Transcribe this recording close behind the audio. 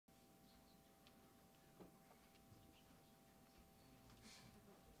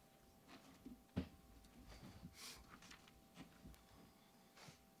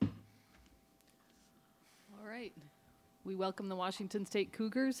We welcome the Washington State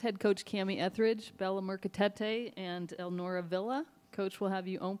Cougars head coach Kamie Ethridge, Bella Murekatete, and Eleonora Villa. Coach will have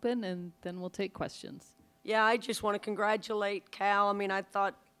you open, and then we'll take questions. Yeah, I just want to congratulate Cal. I mean, I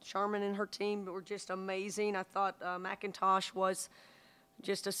thought Sharman and her team were just amazing. I thought McIntosh was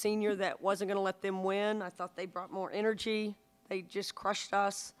just a senior that wasn't going to let them win. I thought they brought more energy. They just crushed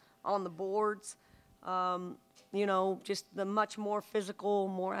us on the boards. You know, just the much more physical,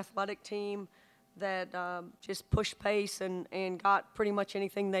 more athletic team that just pushed pace and got pretty much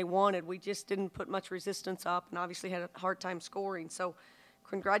anything they wanted. We just didn't put much resistance up and obviously had a hard time scoring. So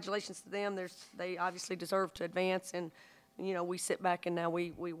congratulations to them. They obviously deserve to advance, and, you know, we sit back and now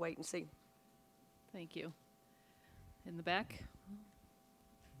we wait and see. Thank you. In the back.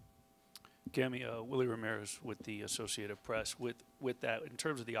 Kamie, Willie Ramirez with the Associated Press. With that, in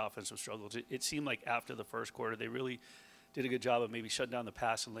terms of the offensive struggles, it seemed like after the first quarter they really did a good job of maybe shutting down the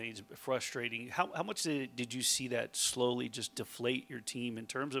passing lanes, frustrating. How much did you see that slowly just deflate your team in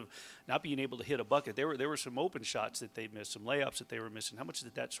terms of not being able to hit a bucket? There were some open shots that they missed, some layups that they were missing. How much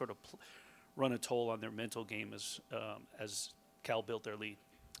did that sort of run a toll on their mental game as Cal built their lead?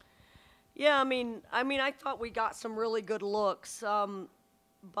 Yeah, I mean, I thought we got some really good looks,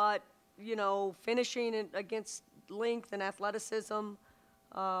 but you know, finishing against length and athleticism,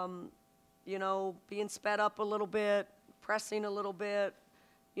 you know, being sped up a little bit, pressing a little bit,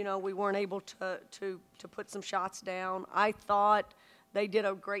 you know, we weren't able to put some shots down. I thought they did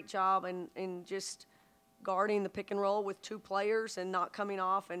a great job in just guarding the pick and roll with two players and not coming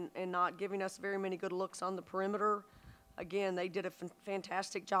off and not giving us very many good looks on the perimeter. Again, they did a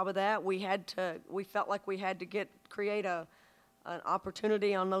fantastic job of that. We felt like we had to create an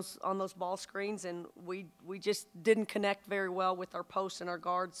opportunity on those ball screens, and we just didn't connect very well with our posts and our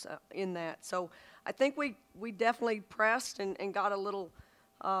guards in that. So I think we definitely pressed and got a little,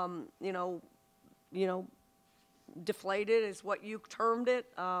 you know, deflated is what you termed it.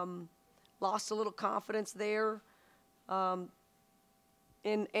 Lost a little confidence there, and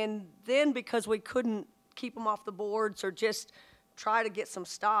then because we couldn't keep them off the boards or just try to get some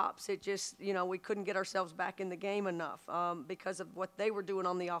stops, it just, you know, we couldn't get ourselves back in the game enough because of what they were doing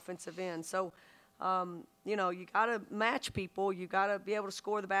on the offensive end. So, you know, you got to match people. You got to be able to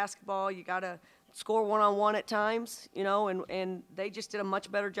score the basketball. You got to score one-on-one at times, you know, and they just did a much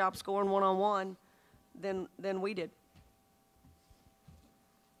better job scoring one-on-one than we did.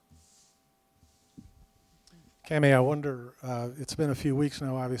 Kamie, I wonder, it's been a few weeks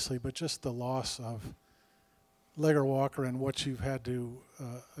now, obviously, but just the loss of Legger Walker and what you've had to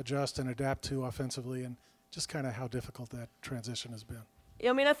adjust and adapt to offensively, and just kind of how difficult that transition has been.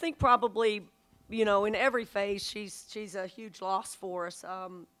 Yeah, I mean, I think probably, you know, in every phase, she's a huge loss for us.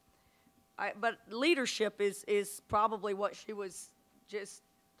 But leadership is probably what she was, just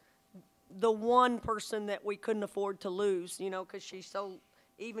the one person that we couldn't afford to lose, you know, because she's so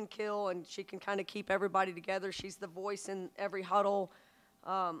even kill and she can kind of keep everybody together. She's the voice in every huddle.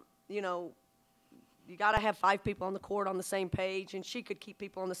 You know, you got to have 5 people on the court on the same page, and she could keep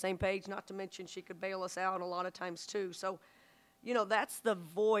people on the same page, not to mention she could bail us out a lot of times too. So, you know, that's the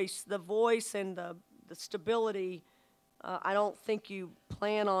voice and the stability. I don't think you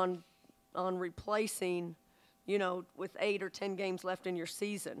plan on replacing, you know, with 8 or 10 games left in your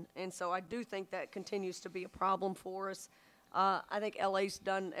season. And so I do think that continues to be a problem for us. I think LA's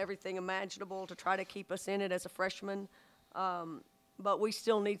done everything imaginable to try to keep us in it as a freshman. But we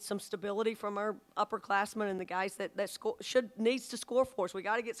still need some stability from our upperclassmen and the guys that needs to score for us. We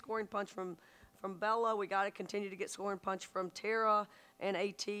got to get scoring punch from Bella. We got to continue to get scoring punch from Tara and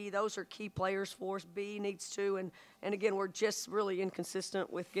AT. Those are key players for us. B needs to, and again, we're just really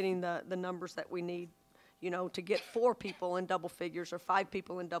inconsistent with getting the numbers that we need, you know, to get 4 people in double figures or 5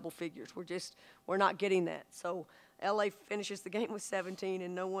 people in double figures. We're not getting that. So LA finishes the game with 17,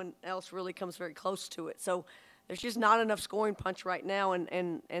 and no one else really comes very close to it. So there's just not enough scoring punch right now,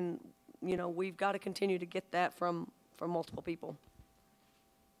 and you know, we've got to continue to get that from multiple people.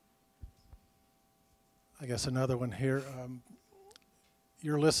 I guess another one here.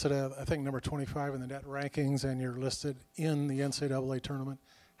 You're listed at, I think, number 25 in the net rankings, and you're listed in the NCAA tournament.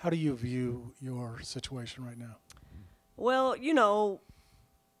 How do you view your situation right now? Well, you know,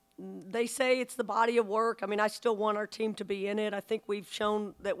 they say it's the body of work. I mean, I still want our team to be in it. I think we've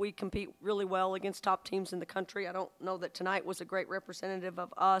shown that we compete really well against top teams in the country. I don't know that tonight was a great representative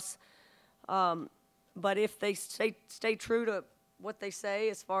of us. But if they stay true to what they say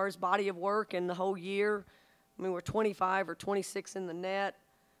as far as body of work and the whole year, I mean, we're 25 or 26 in the net.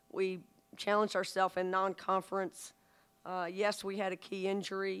 We challenged ourselves in non-conference. Yes, we had a key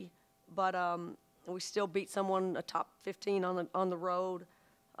injury, but we still beat someone, a top 15 on the road.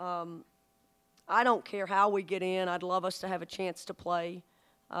 I don't care how we get in. I'd love us to have a chance to play.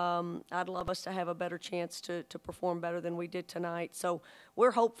 I'd love us to have a better chance to perform better than we did tonight. So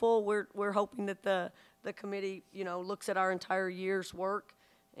we're hopeful. We're hoping that the committee, looks at our entire year's work.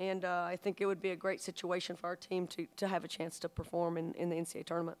 And I think it would be a great situation for our team to have a chance to perform in the NCAA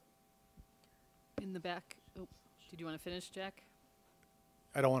tournament. In the back. Oh, did you want to finish, Jack?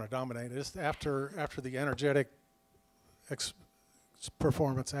 I don't want to dominate. Just after the energetic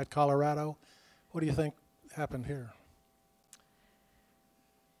performance at Colorado, what do you think happened here?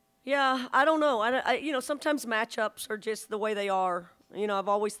 Yeah, I don't know. Sometimes matchups are just the way they are. I've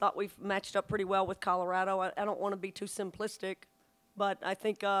always thought we've matched up pretty well with Colorado. I don't want to be too simplistic, but I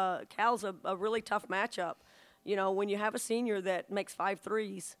think Cal's a really tough matchup. When you have a senior that makes 5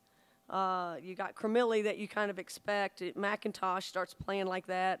 threes, you got Cramilli that you kind of expect. McIntosh starts playing like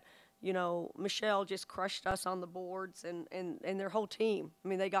that. Michelle just crushed us on the boards and their whole team. I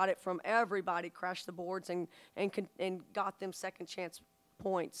mean, they got it from everybody, crashed the boards and got them second chance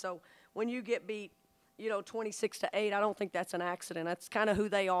points. So when you get beat, 26-8, I don't think that's an accident. That's kind of who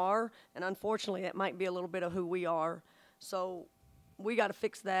they are, and unfortunately, it might be a little bit of who we are. So we got to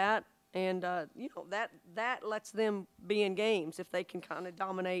fix that, and that lets them be in games if they can kind of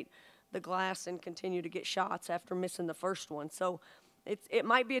dominate the glass and continue to get shots after missing the first one. So it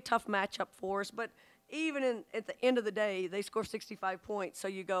might be a tough matchup for us, but even at the end of the day, they score 65 points. So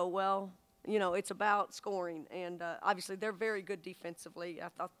you go, well, it's about scoring, and obviously they're very good defensively. I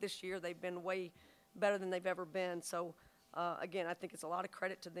thought this year they've been way better than they've ever been. So again, I think it's a lot of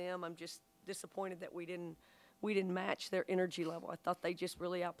credit to them. I'm just disappointed that we didn't match their energy level. I thought they just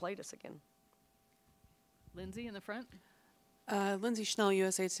really outplayed us again. Lindsay in the front. Lindsay Schnell,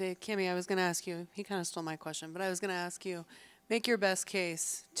 USA Today. Kamie, I was going to ask you, he kind of stole my question, but I was going to ask you, make your best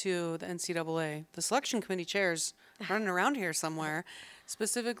case to the NCAA. The selection committee chair's running around here somewhere,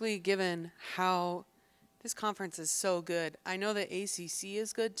 specifically given how this conference is so good. I know the ACC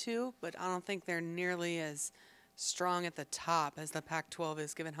is good too, but I don't think they're nearly as strong at the top as the Pac-12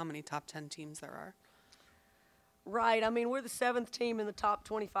 is, given how many top 10 teams there are. Right. I mean, we're the 7th team in the top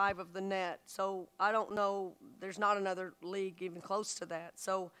 25 of the net. So I don't know. There's not another league even close to that.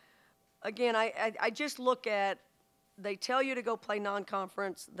 So, again, I just look at, they tell you to go play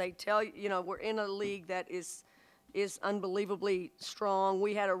non-conference. They tell you, we're in a league that is unbelievably strong.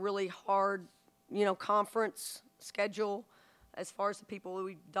 We had a really hard, conference schedule as far as the people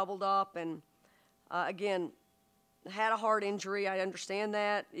we doubled up. And, again, had a hard injury. I understand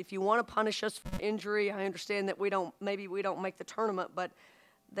that. If you want to punish us for injury, I understand that maybe we don't make the tournament, but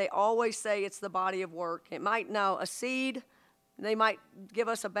they always say it's the body of work. It might now a seed. They might give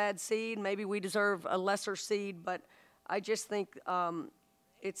us a bad seed. Maybe we deserve a lesser seed, but I just think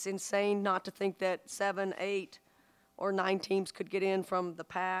it's insane not to think that 7, 8, or 9 teams could get in from the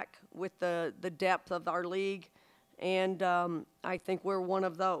Pac with the depth of our league. And I think we're one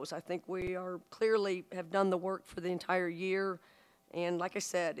of those. I think we are clearly have done the work for the entire year. And like I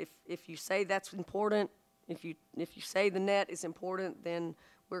said, if you say that's important, if you say the net is important, then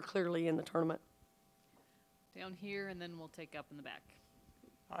we're clearly in the tournament. Down here, and then we'll take up in the back.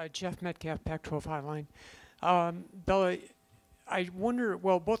 Jeff Metcalf, Pac-12 Hotline. Bella, I wonder,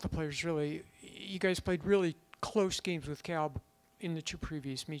 well, both the players really, you guys played really close games with Cal in the 2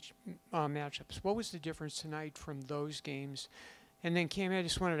 previous matchups. What was the difference tonight from those games? And then, Kamie, I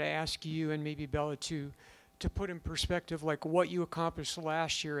just wanted to ask you and maybe Bella to put in perspective like what you accomplished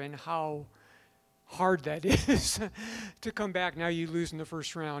last year and how hard that is to come back. Now you lose in the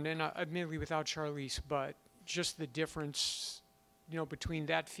first round, and admittedly without Charlize, but just the difference, between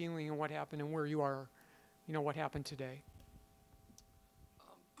that feeling and what happened and where you are, what happened today.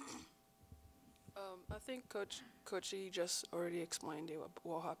 I think Coach E just already explained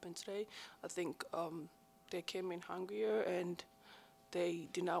what happened today. I think they came in hungrier and they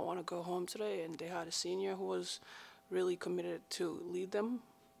did not want to go home today, and they had a senior who was really committed to lead them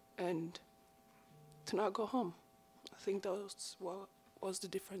and to not go home. I think that was what was the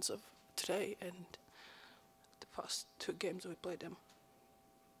difference of today and the past 2 games we played them.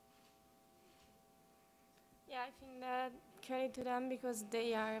 Yeah, I think that credit to them because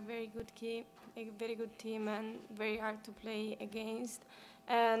they are a very good team and very hard to play against.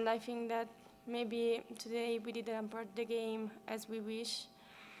 And I think that maybe today we didn't approach the game as we wish.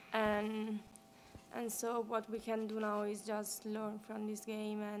 And so what we can do now is just learn from this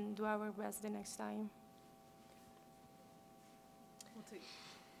game and do our best the next time.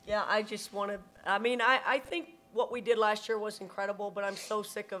 Yeah, I just want to, I think what we did last year was incredible, but I'm so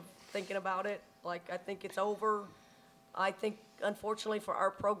sick of thinking about it. Like, I think it's over. I think, unfortunately, for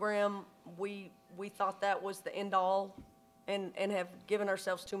our program, we thought that was the end all, and have given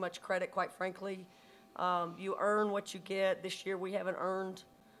ourselves too much credit, quite frankly. You earn what you get. This year we haven't earned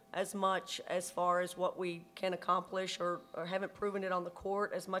as much as far as what we can accomplish, or haven't proven it on the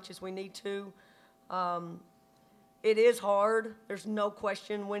court as much as we need to. It is hard. There's no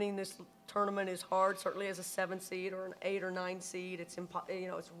question winning this tournament is hard, certainly as a 7 seed or an 8 or 9 seed. It's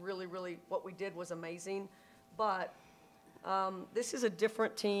it's really, really, what we did was amazing. But this is a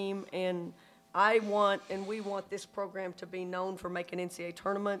different team, and we want this program to be known for making NCAA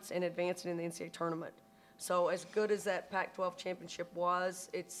tournaments and advancing in the NCAA tournament. So as good as that Pac-12 championship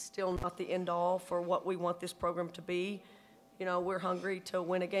was, it's still not the end all for what we want this program to be. We're hungry to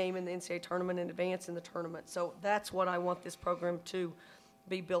win a game in the NCAA tournament and advance in the tournament. So that's what I want this program to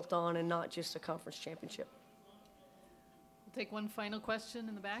be built on, and not just a conference championship. We'll take one final question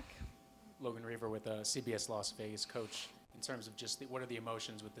in the back. Logan Reaver with CBS Las Vegas. Coach, in terms of just what are the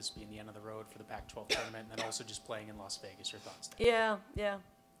emotions with this being the end of the road for the Pac-12 tournament, and then also just playing in Las Vegas? Your thoughts there?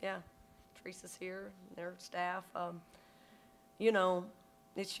 Yeah. Teresa's here, their staff.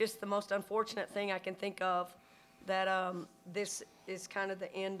 It's just the most unfortunate thing I can think of, that this is kind of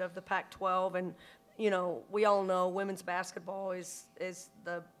the end of the Pac-12. And, we all know women's basketball is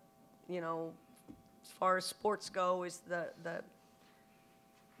the, as far as sports go, is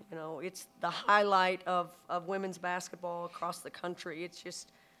it's the highlight of women's basketball across the country. It's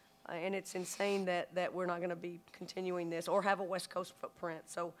just, and it's insane that we're not going to be continuing this or have a West Coast footprint.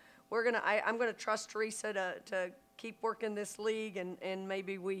 So I'm going to trust Teresa to keep working this league, and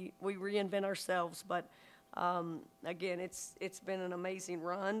maybe we reinvent ourselves. But again, it's been an amazing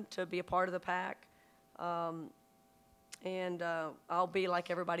run to be a part of the Pac. And I'll be, like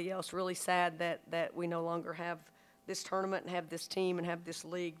everybody else, really sad that we no longer have this tournament and have this team and have this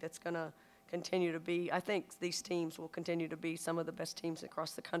league that's going to continue to be. I think these teams will continue to be some of the best teams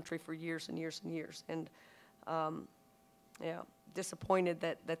across the country for years and years and years. And disappointed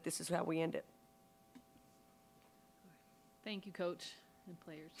that this is how we end it. Thank you, Coach and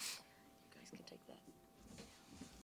players. You guys can take that.